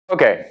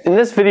Okay, in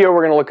this video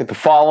we're going to look at the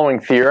following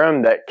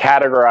theorem that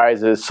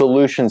categorizes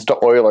solutions to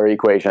Euler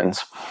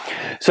equations.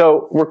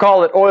 So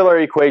recall that Euler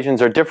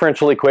equations are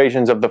differential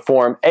equations of the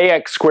form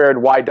ax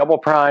squared y double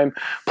prime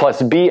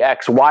plus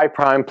bxy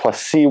prime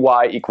plus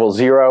cy equals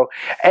 0.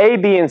 A,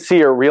 b, and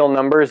c are real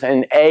numbers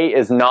and a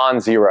is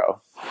non-zero.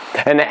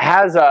 And it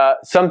has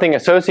something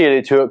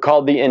associated to it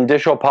called the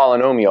indicial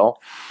polynomial,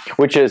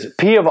 which is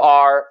p of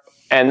r,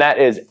 and that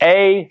is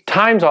a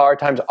times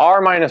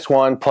r minus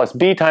 1 plus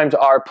b times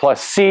r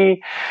plus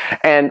c.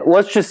 And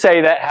let's just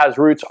say that has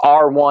roots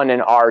r1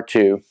 and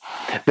r2.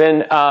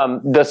 Then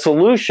the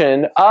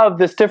solution of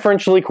this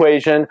differential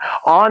equation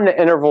on the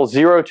interval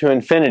 0 to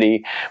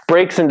infinity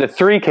breaks into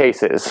three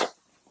cases.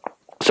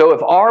 So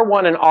if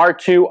r1 and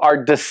r2 are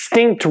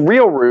distinct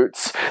real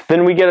roots,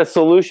 then we get a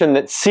solution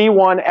that's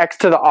c1 x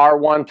to the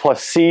r1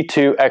 plus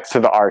c2 x to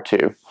the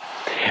r2.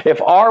 If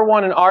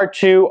r1 and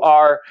r2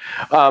 are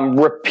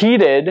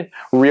repeated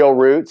real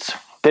roots,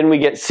 then we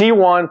get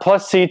c1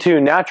 plus c2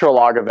 natural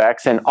log of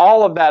x, and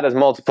all of that is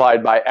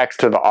multiplied by x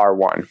to the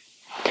r1.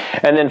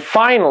 And then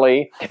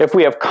finally, if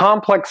we have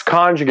complex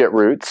conjugate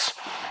roots,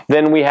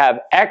 then we have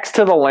x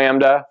to the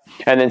lambda,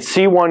 and then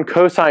c1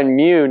 cosine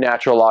mu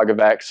natural log of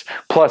x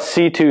plus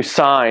c2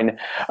 sine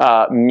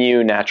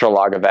mu natural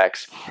log of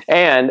x.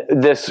 And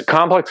this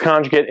complex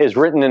conjugate is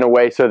written in a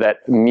way so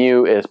that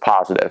mu is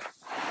positive.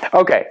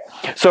 Okay,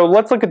 so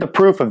let's look at the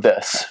proof of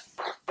this.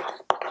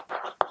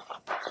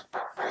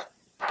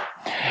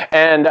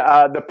 And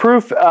the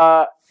proof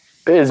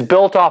is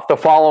built off the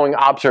following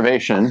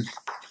observation.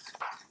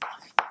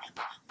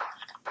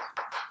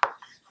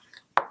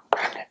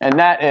 And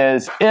that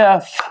is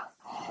if,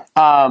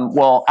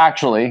 well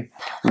actually,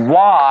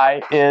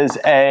 y is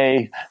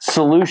a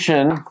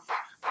solution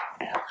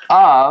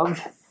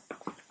of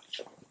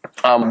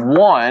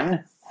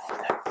 1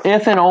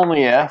 if and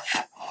only if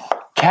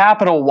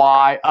capital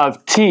Y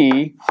of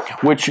t,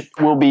 which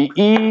will be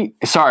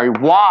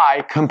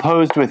y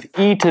composed with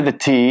e to the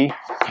t,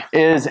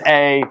 is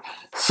a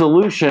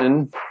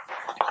solution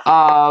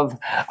of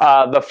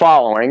the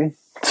following.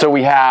 So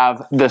we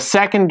have the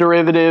second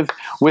derivative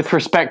with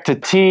respect to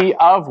t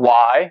of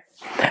y,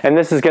 and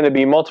this is going to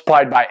be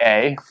multiplied by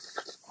a,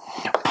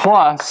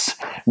 plus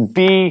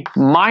b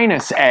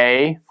minus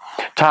a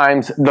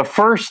times the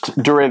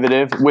first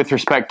derivative with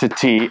respect to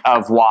t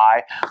of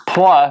y,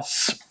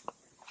 plus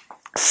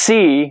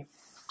c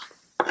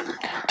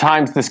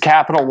times this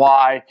capital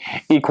Y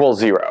equals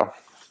 0.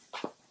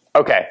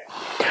 Okay,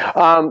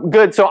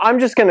 good. So I'm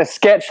just going to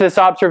sketch this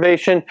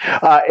observation.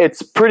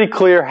 It's pretty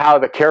clear how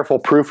the careful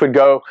proof would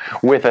go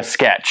with a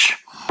sketch.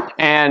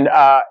 And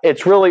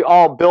it's really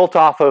all built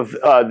off of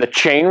the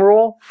chain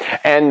rule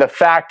and the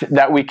fact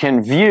that we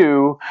can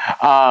view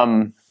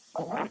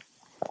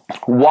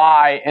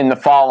y in the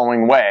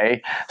following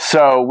way.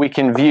 So we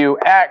can view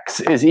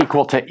x is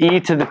equal to e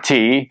to the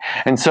t,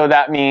 and so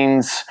that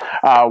means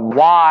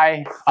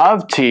y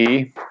of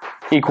t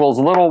equals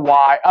little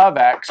y of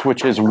x,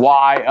 which is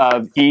y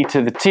of e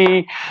to the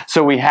t.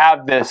 So we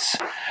have this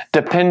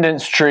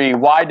dependence tree,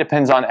 y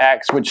depends on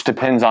x, which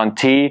depends on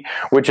t,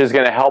 which is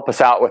going to help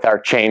us out with our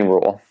chain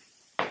rule.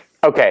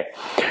 Okay,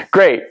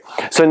 great.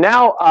 So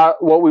now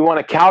what we want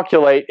to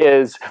calculate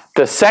is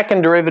the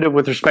second derivative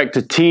with respect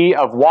to t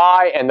of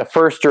y and the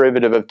first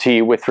derivative of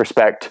t with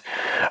respect,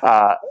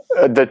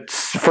 the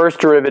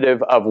first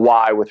derivative of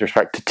y with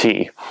respect to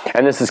t.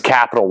 And this is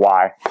capital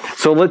Y.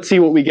 So let's see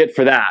what we get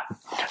for that.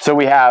 So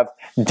we have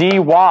dy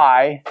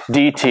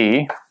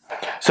dt.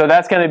 So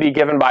that's going to be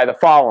given by the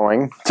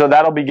following. So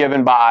that'll be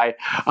given by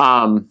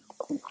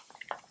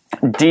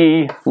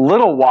d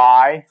little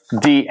y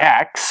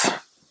dx.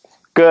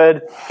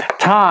 Good,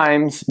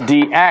 times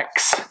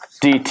dx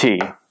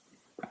dt.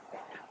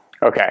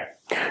 Okay,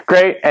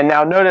 great. And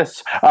now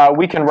notice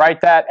we can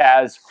write that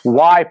as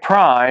y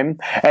prime,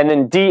 and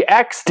then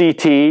dx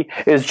dt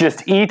is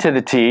just e to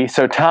the t,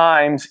 so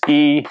times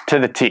e to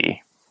the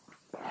t.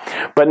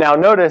 But now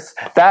notice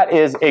that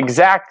is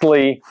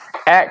exactly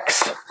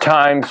x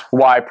times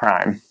y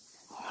prime,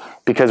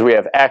 because we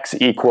have x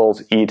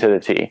equals e to the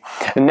t.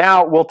 And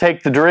now we'll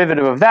take the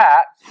derivative of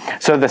that.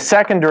 So the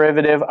second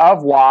derivative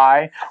of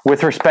y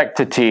with respect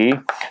to t,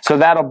 so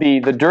that'll be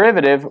the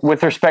derivative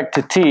with respect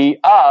to t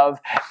of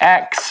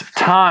x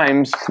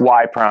times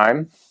y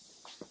prime.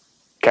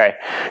 Okay,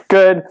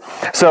 good.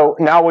 So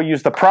now we'll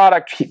use the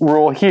product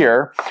rule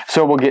here.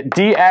 So we'll get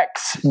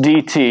dx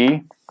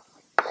dt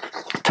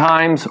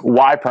times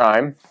y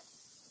prime,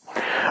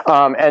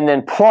 and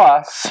then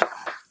plus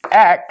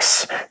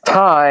x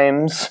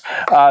times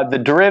the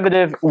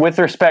derivative with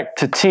respect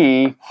to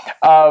t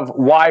of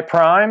y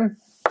prime.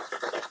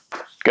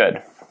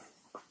 Good.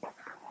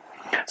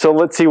 So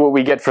let's see what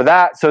we get for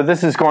that. So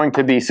this is going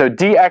to be, so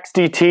dx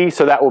dt,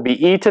 so that will be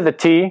e to the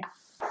t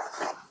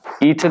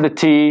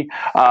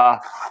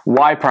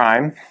y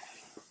prime.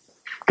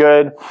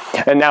 Good.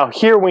 And now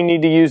here we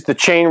need to use the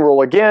chain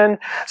rule again.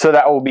 So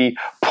that will be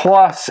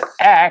plus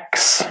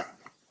x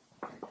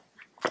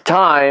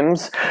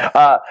times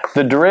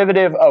the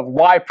derivative of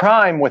y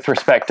prime with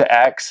respect to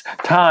x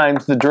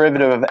times the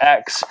derivative of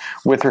x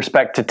with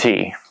respect to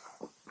t.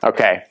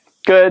 Okay,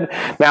 good.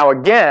 Now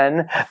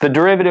again, the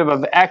derivative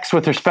of x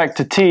with respect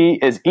to t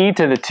is e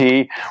to the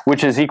t,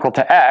 which is equal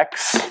to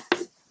x.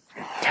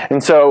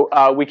 And so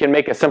we can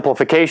make a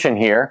simplification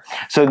here.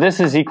 So this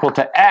is equal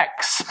to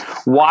x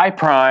y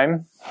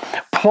prime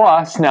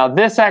plus, now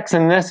this x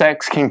and this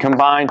x can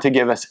combine to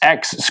give us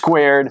x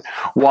squared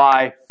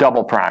y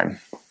double prime.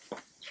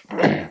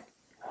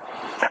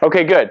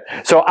 Okay, good.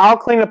 So I'll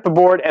clean up the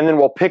board and then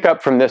we'll pick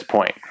up from this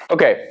point.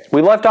 Okay,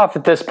 we left off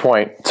at this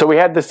point. So we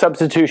had the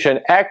substitution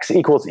x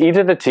equals e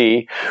to the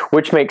t,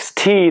 which makes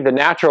t the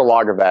natural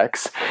log of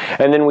x.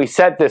 And then we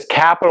set this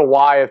capital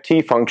Y of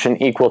t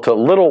function equal to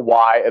little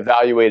y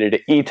evaluated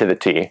at e to the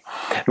t.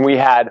 And we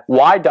had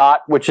y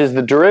dot, which is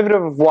the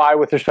derivative of y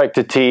with respect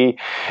to t,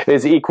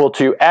 is equal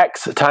to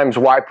x times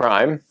y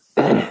prime.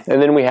 And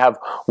then we have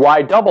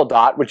y double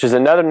dot, which is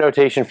another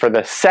notation for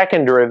the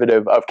second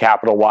derivative of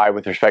capital Y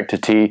with respect to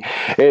t,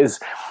 is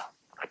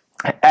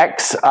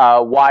x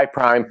y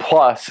prime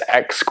plus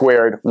x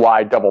squared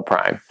y double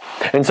prime.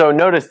 And so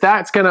notice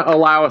that's going to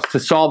allow us to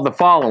solve the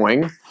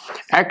following.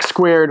 X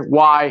squared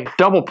y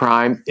double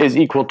prime is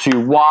equal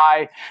to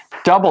y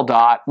double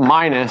dot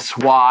minus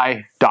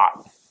y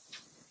dot.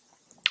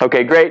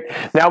 Okay, great.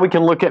 Now we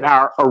can look at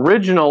our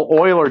original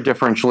Euler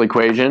differential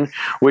equation,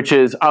 which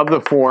is of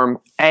the form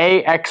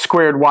ax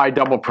squared y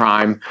double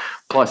prime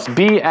plus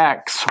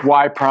bx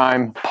y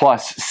prime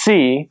plus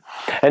c.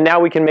 And now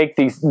we can make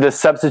this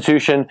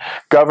substitution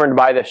governed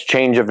by this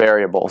change of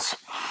variables.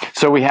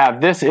 So we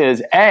have this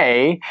is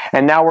a,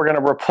 and now we're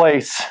going to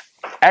replace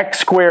x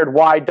squared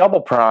y double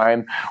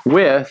prime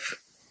with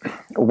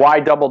y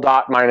double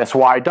dot minus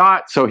y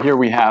dot. So here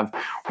we have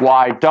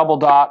y double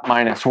dot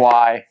minus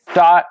y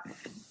dot.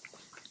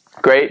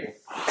 Great.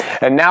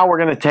 And now we're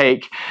going to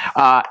take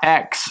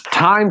x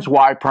times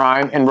y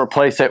prime and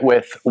replace it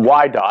with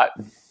y dot.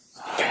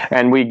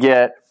 And we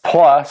get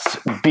plus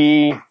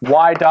b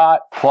y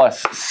dot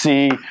plus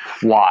c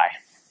y.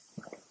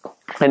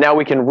 And now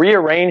we can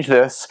rearrange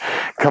this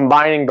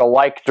combining the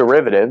like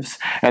derivatives,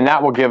 and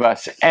that will give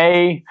us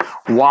a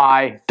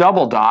y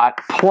double dot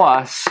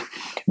plus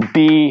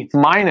b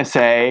minus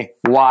a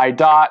y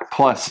dot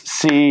plus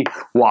c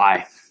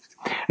y.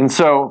 And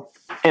so,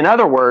 in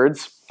other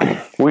words,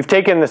 we've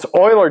taken this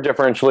Euler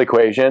differential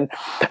equation,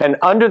 and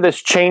under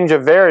this change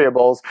of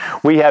variables,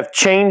 we have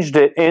changed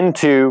it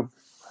into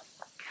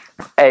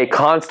a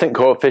constant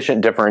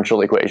coefficient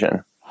differential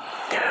equation.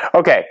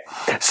 Okay,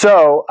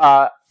 so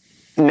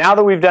now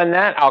that we've done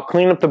that, I'll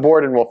clean up the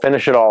board and we'll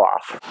finish it all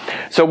off.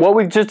 So what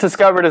we've just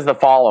discovered is the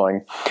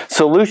following.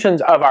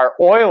 Solutions of our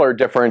Euler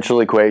differential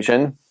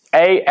equation,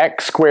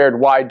 ax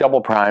squared y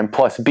double prime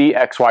plus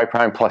bxy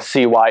prime plus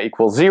cy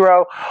equals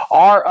 0,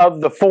 are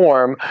of the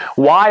form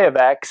y of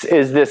x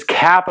is this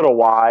capital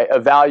Y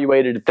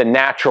evaluated at the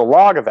natural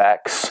log of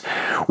x,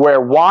 where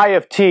y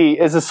of t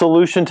is a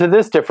solution to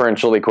this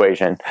differential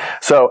equation.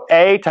 So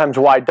a times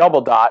y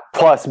double dot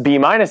plus b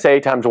minus a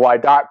times y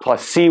dot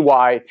plus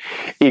cy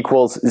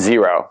equals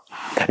 0.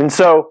 And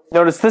so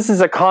notice this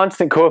is a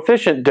constant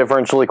coefficient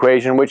differential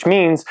equation, which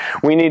means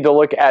we need to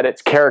look at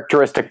its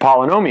characteristic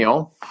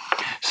polynomial.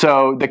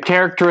 So the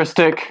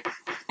characteristic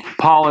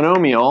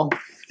polynomial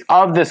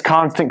of this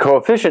constant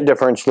coefficient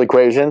differential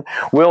equation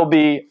will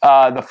be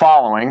the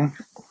following.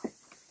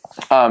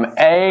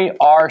 A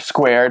r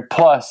squared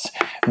plus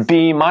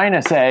b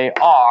minus a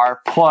r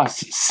plus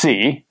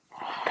c.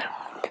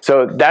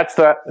 So that's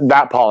that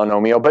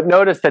polynomial. But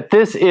notice that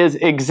this is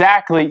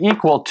exactly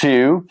equal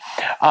to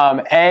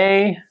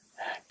a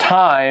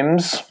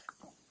times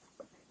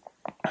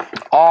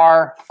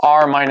r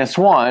minus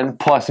 1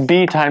 plus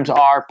b times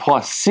r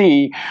plus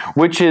c,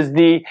 which is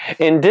the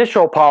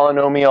indicial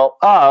polynomial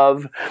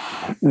of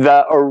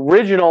the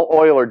original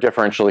Euler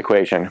differential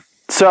equation.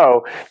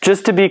 So,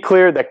 just to be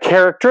clear, the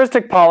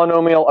characteristic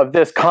polynomial of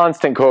this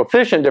constant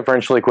coefficient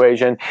differential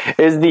equation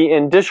is the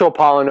indicial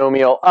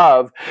polynomial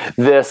of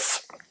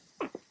this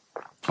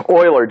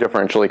Euler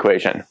differential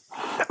equation.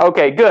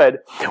 Okay, good.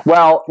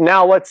 Well,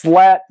 now let's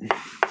let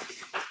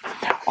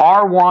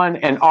r1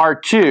 and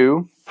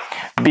r2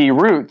 be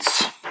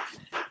roots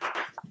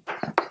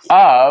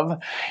of,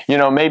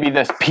 maybe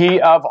this p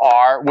of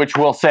r, which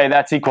we'll say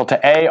that's equal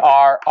to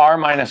r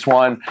minus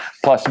 1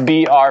 plus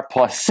br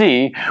plus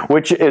c,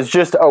 which is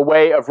just a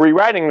way of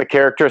rewriting the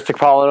characteristic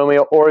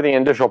polynomial or the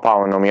indicial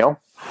polynomial,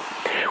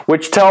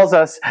 which tells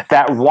us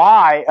that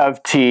y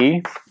of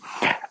t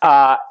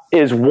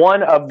is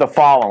one of the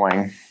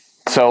following.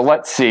 So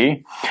let's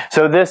see.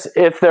 So this,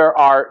 if there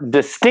are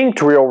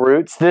distinct real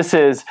roots, this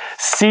is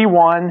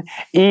c1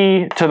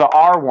 e to the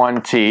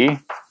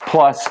r1t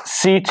plus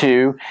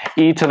c2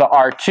 e to the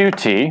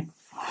r2t.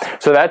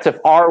 So that's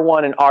if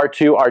r1 and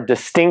r2 are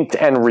distinct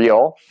and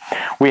real.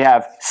 We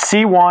have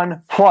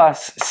c1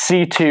 plus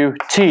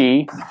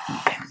c2t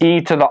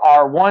e to the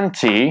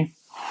r1t.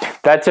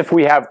 That's if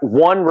we have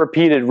one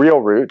repeated real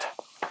root.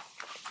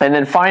 And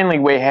then finally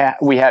we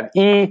have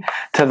e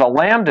to the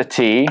lambda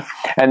t,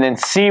 and then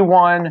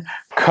c1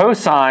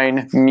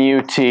 cosine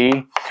mu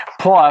t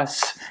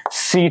plus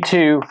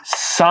c2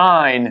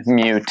 sine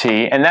mu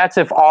t, and that's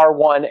if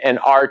r1 and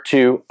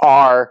r2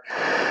 are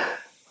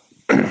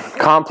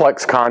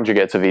complex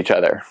conjugates of each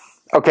other.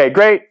 Okay,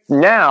 great.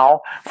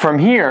 Now, from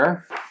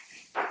here,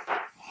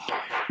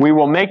 we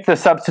will make the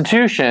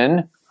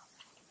substitution,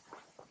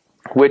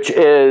 which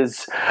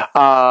is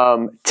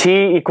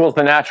t equals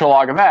the natural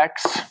log of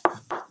x,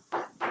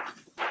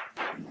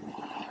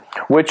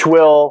 which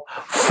will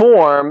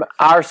form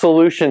our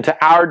solution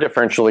to our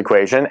differential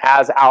equation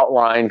as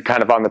outlined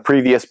kind of on the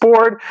previous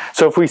board.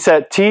 So if we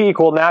set t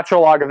equal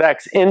natural log of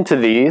x into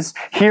these,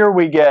 here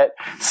we get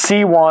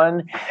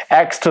c1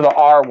 x to the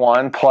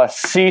r1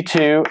 plus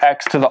c2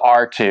 x to the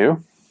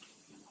r2.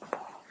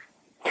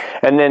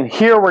 And then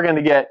here we're going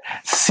to get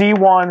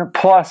c1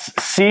 plus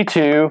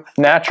c2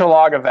 natural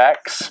log of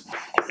x,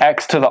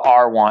 x to the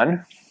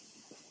r1.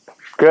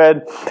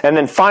 Good. And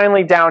then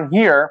finally down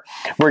here,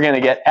 we're going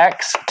to get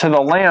x to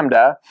the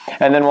lambda,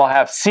 and then we'll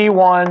have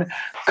c1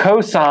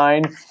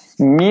 cosine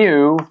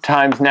mu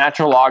times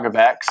natural log of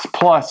x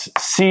plus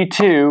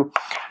c2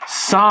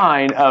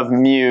 sine of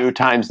mu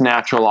times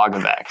natural log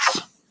of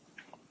x.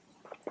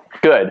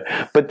 Good.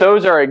 But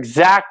those are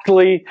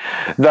exactly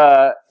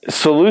the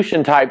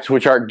solution types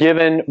which are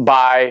given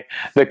by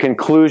the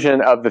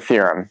conclusion of the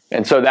theorem.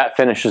 And so that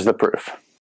finishes the proof.